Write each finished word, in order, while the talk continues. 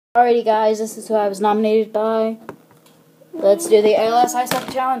Alrighty guys, this is who I was nominated by. Let's do the Als Ice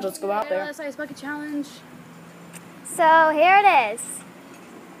Bucket Challenge. Let's go out there. Als Ice Bucket Challenge. So here it is.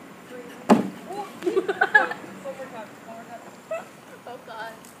 Oh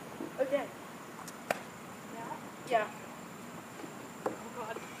god. Okay. Yeah? Yeah. Oh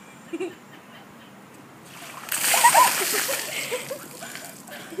god.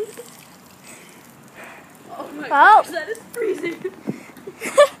 Oh my gosh, that is freezing.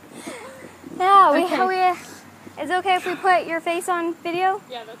 Yeah, is it okay if we put your face on video?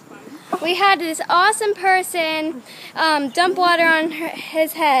 Yeah, that's fine. We had this awesome person dump water on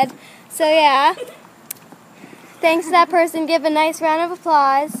his head. So yeah, thanks to that person, give a nice round of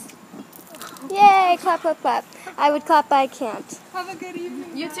applause. Yay, clap, clap, clap. I would clap, but I can't. Have a good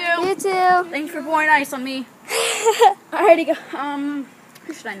evening. You too. You too. Thanks for pouring ice on me. Alrighty,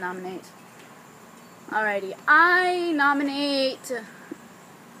 who should I nominate? Alrighty, I nominate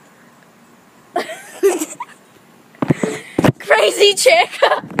Crazy Chick.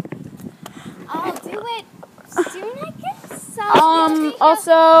 I'll do it soon, I guess.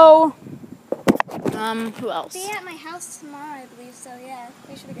 Also, who else? Be at my house tomorrow, I believe. So yeah,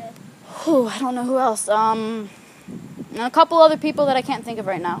 we should be good. I don't know who else. And a couple other people that I can't think of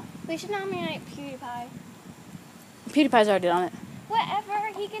right now. We should nominate PewDiePie. PewDiePie's already done it. Whatever,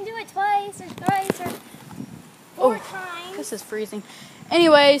 he can do it twice or thrice or four times. This is freezing.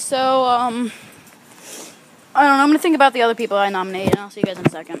 Anyway, so, I don't know, I'm going to think about the other people I nominated, and I'll see you guys in a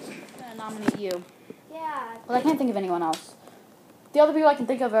second. I'm going to nominate you. Yeah. Well, I can't think of anyone else. The other people I can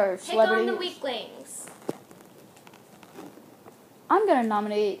think of are celebrities. Pick on the weaklings. I'm going to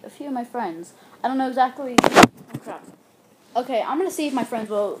nominate a few of my friends. I don't know exactly. Oh, crap. Okay, I'm going to see if my friends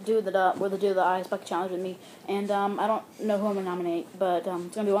will do the Ice Bucket Challenge with me. And I don't know who I'm going to nominate, but it's going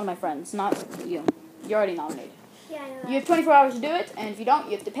to be one of my friends, not you. You're already nominated. Yeah, I know that. You have 24 hours to do it, and if you don't,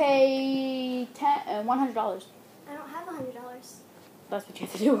 you have to pay $100. I don't have $100. That's what you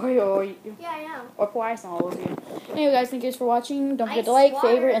have to do, or Yeah, I know. or pour ice all over you. Anyway, guys, thank you guys for watching. Don't forget to Ice like, water.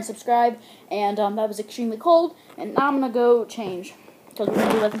 favorite, and subscribe. And that was extremely cold, and now I'm going to go change. Because we're going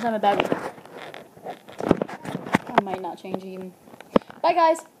to do lessons on my bag. I might not change even. Bye,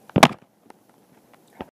 guys.